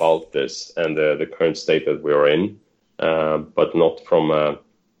day about this and the current state that we are in, but not from a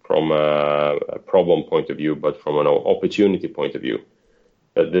problem point of view, but from an opportunity point of view.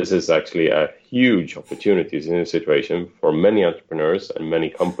 That this is actually a huge opportunity in this situation for many entrepreneurs and many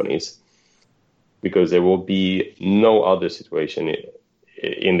companies, because there will be no other situation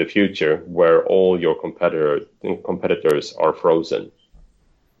in the future where all your competitors are frozen.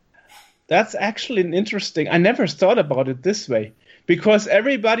 That's actually interesting. I never thought about it this way, because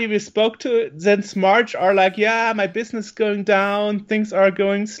everybody we spoke to since March are like, yeah, my business is going down, things are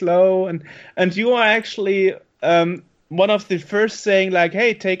going slow, and you are actually one of the first saying like,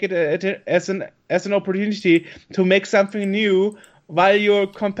 hey, take it as an opportunity to make something new while your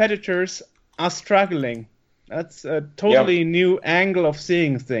competitors are struggling. That's a totally new angle of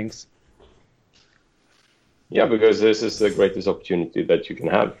seeing things. Yeah, because this is the greatest opportunity that you can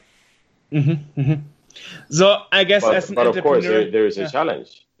have. So I guess as an entrepreneur, of course there is a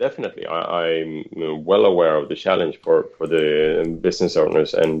challenge. Definitely, I'm well aware of the challenge for the business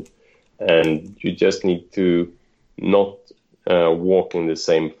owners, and you just need to not walk in the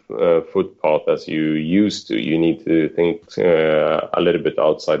same footpath as you used to. You need to think a little bit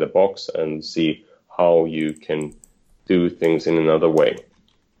outside the box and see how you can do things in another way.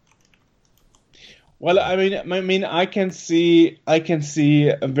 Well, I mean, I can see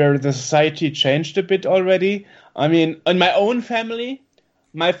where the society changed a bit already. I mean, in my own family,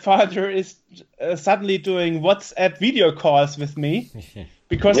 my father is suddenly doing WhatsApp video calls with me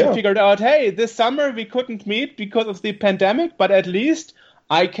because he figured out, hey, this summer we couldn't meet because of the pandemic, but at least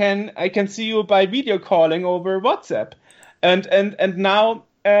I can see you by video calling over WhatsApp. And now,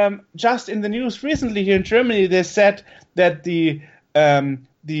 just in the news recently here in Germany, they said that the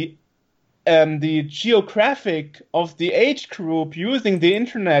geographic of the age group using the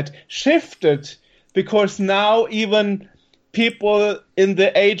internet shifted, because now even people in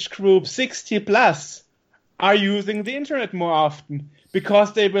the age group 60 plus are using the internet more often,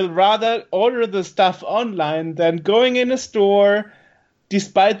 because they will rather order the stuff online than going in a store,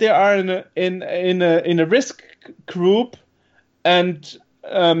 despite they are in a risk group and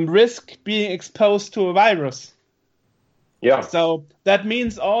risk being exposed to a virus. Yeah. So that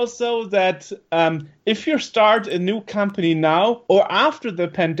means also that if you start a new company now or after the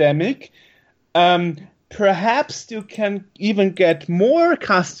pandemic, perhaps you can even get more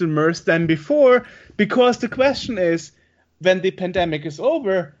customers than before, because the question is, when the pandemic is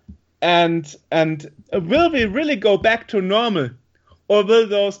over, and will we really go back to normal, or will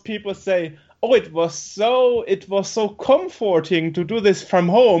those people say, "Oh, it was so comforting to do this from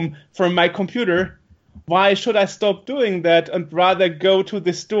home, from my computer. Why should I stop doing that and rather go to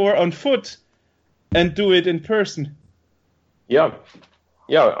the store on foot and do it in person?" Yeah.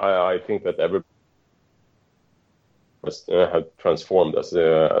 I think that every have transformed as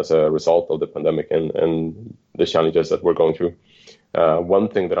a result of the pandemic and the challenges that we're going through. One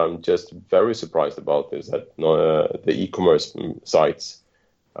thing that I'm just very surprised about is that the e-commerce sites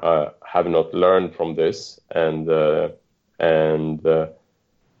have not learned from this and are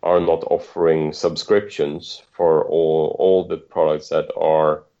not offering subscriptions for all the products that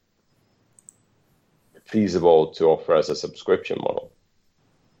are feasible to offer as a subscription model.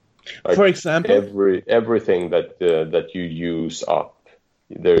 Like, for example, everything that you use up,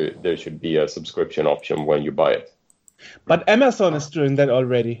 there should be a subscription option when you buy it. But Amazon is doing that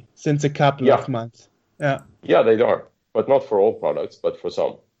already since a couple of months. Yeah, they are, but not for all products, but for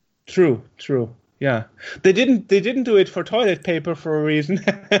some. True. Yeah, they didn't do it for toilet paper for a reason.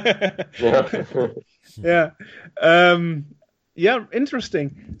 Yeah,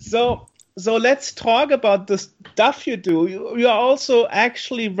 interesting. So let's talk about the stuff you do. You are also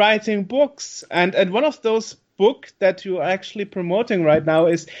actually writing books, and one of those books that you're actually promoting right now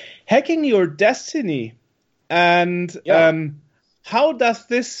is Hacking Your Destiny. And how does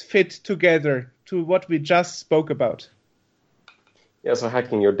this fit together to what we just spoke about? Yeah, so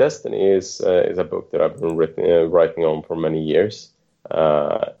Hacking Your Destiny is a book that I've been writing on for many years.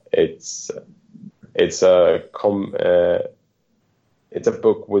 It's a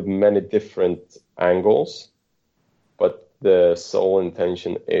book with many different angles, but the sole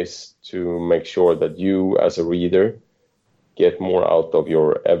intention is to make sure that you, as a reader, get more out of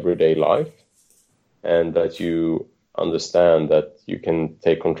your everyday life, and that you understand that you can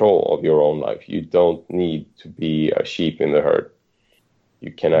take control of your own life. You don't need to be a sheep in the herd.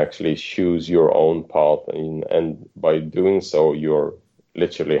 You can actually choose your own path, and by doing so, you're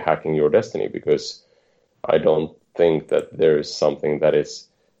literally hacking your destiny, because I don't think that there is something that is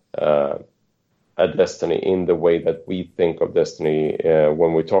a destiny in the way that we think of destiny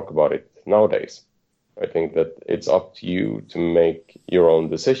when we talk about it nowadays. I think that it's up to you to make your own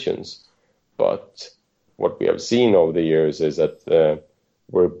decisions. But what we have seen over the years is that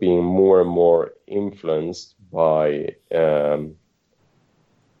we're being more and more influenced by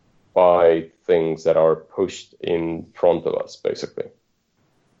things that are pushed in front of us, basically.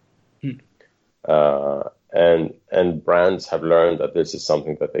 And brands have learned that this is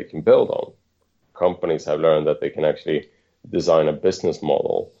something that they can build on. Companies have learned that they can actually design a business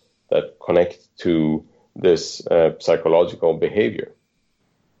model that connects to this psychological behavior.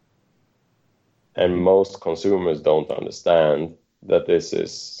 And most consumers don't understand that this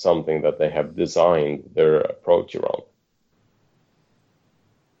is something that they have designed their approach around.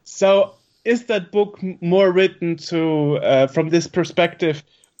 So is that book more written to from this perspective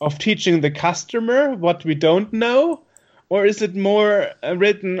of teaching the customer what we don't know, or is it more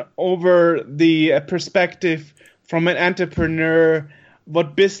written over the perspective from an entrepreneur,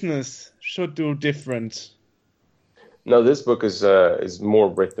 what business should do different? No, this book is more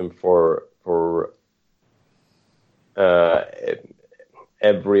written for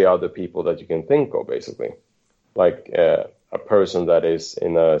every other people that you can think of, basically. Like a person that is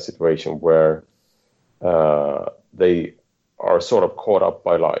in a situation where they are sort of caught up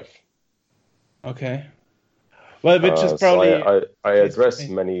by life. Okay. Well, which is probably... So I address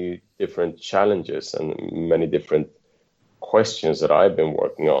many different challenges and many different questions that I've been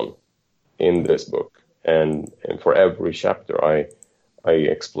working on in this book. And for every chapter, I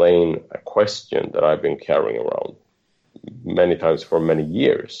explain a question that I've been carrying around many times for many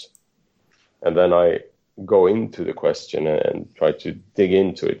years. And then I go into the question and try to dig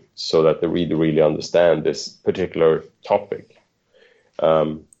into it so that the reader really understand this particular topic.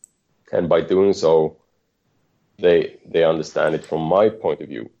 And by doing so, they understand it from my point of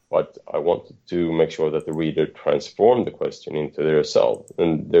view. But I wanted to make sure that the reader transform the question into their self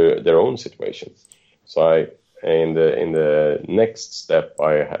and their own situation. So in the next step,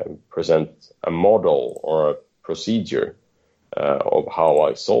 I present a model or a procedure of how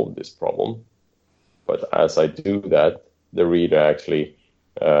I solve this problem. But as I do that, the reader actually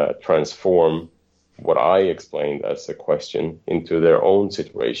transform what I explained as a question into their own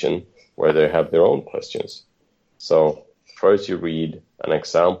situation where they have their own questions. So first you read an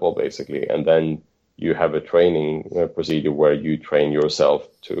example, basically, and then you have a training procedure where you train yourself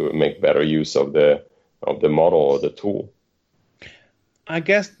to make better use of the model or the tool. I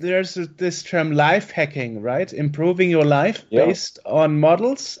guess there's this term life hacking, right? Improving your life based on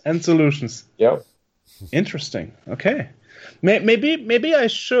models and solutions. Yeah. Interesting. Okay. Maybe I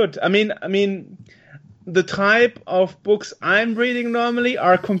should. I mean, the type of books I'm reading normally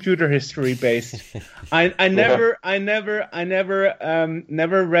are computer history based. I never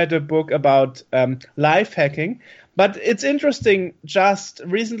read a book about life hacking, but it's interesting. Just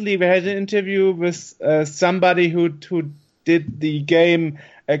recently, we had an interview with somebody who did the game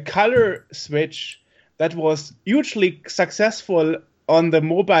Color Switch that was hugely successful on the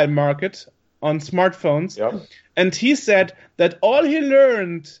mobile market on smartphones. Yeah. And he said that all he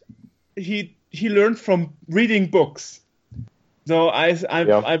learned, he learned from reading books. So I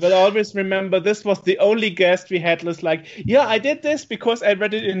will always remember this was the only guest we had was like, yeah, I did this because I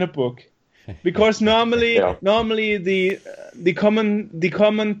read it in a book. Because normally the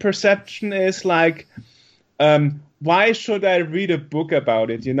common perception is like, why should I read a book about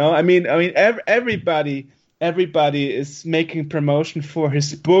it? You know, I mean, everybody is making promotion for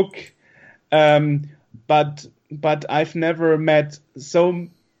his book, but I've never met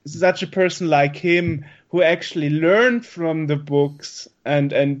such a person like him who actually learned from the books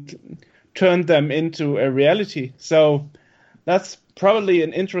and turned them into a reality. So that's probably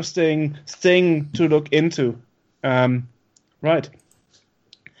an interesting thing to look into. Right.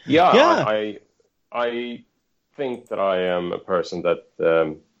 Yeah. I think that I am a person that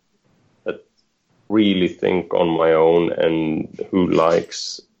really think on my own and who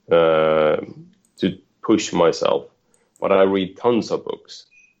likes to push myself. But I read tons of books.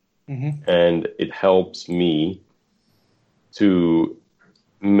 Mm-hmm. And it helps me to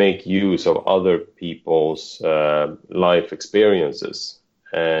make use of other people's life experiences.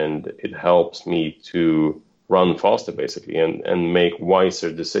 And it helps me to run faster, basically, and make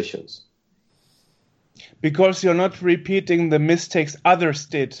wiser decisions. Because you're not repeating the mistakes others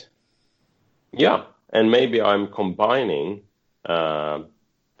did. Yeah, and maybe I'm combining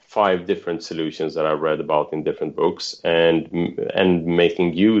 5 different solutions that I read about in different books and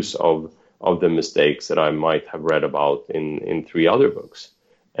making use of the mistakes that I might have read about in 3 other books.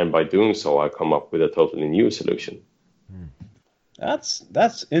 And by doing so, I come up with a totally new solution.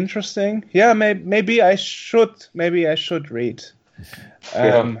 That's interesting. Yeah, maybe I should read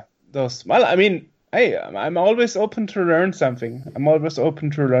those. Well, I mean, hey, I'm always open to learn something.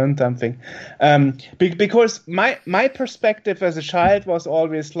 Because my perspective as a child was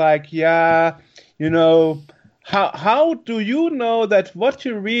always like, yeah, you know, how do you know that what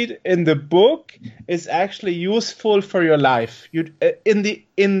you read in the book is actually useful for your life? You in the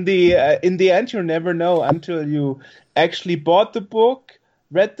end, you never know until you actually bought the book,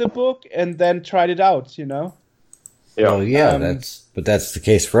 read the book, and then tried it out. You know. Yeah. Well, yeah, that's the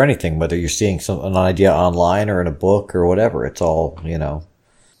case for anything, whether you're seeing an idea online or in a book or whatever. It's all, you know.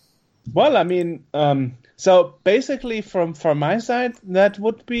 Well, I mean, so basically from my side, that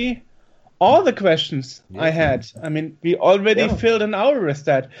would be all the questions I had. I mean, we already filled an hour with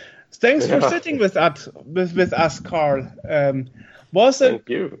that. Thanks for sitting with us, Carl. Thank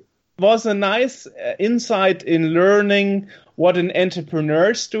you. Was a nice insight in learning what an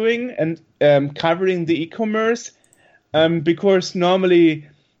entrepreneur is doing and covering the e-commerce. Because normally,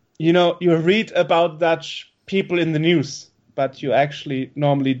 you know, you read about Dutch people in the news, but you actually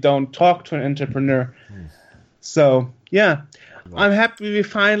normally don't talk to an entrepreneur. So, yeah, I'm happy we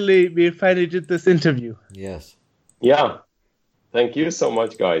finally did this interview. Yes. Yeah. Thank you so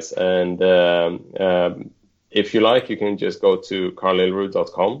much, guys. And if you like, you can just go to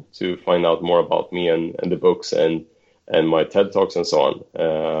carlilrud.com to find out more about me and the books and my TED Talks and so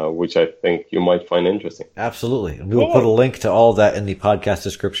on, which I think you might find interesting. Absolutely. And we'll put a link to all that in the podcast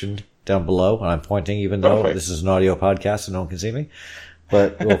description down below. And I'm pointing, even though this is an audio podcast and no one can see me.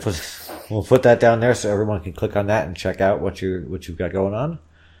 But we'll put that down there so everyone can click on that and check out what you've got going on.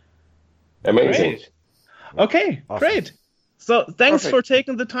 Amazing. Great. Okay, Awesome. great. So thanks Perfect. for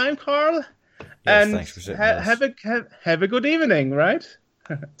taking the time, Carl. Yes, and thanks for sitting with us. have a good evening, right?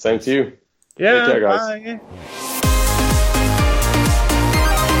 Same to you. Yeah, Take care, guys. bye.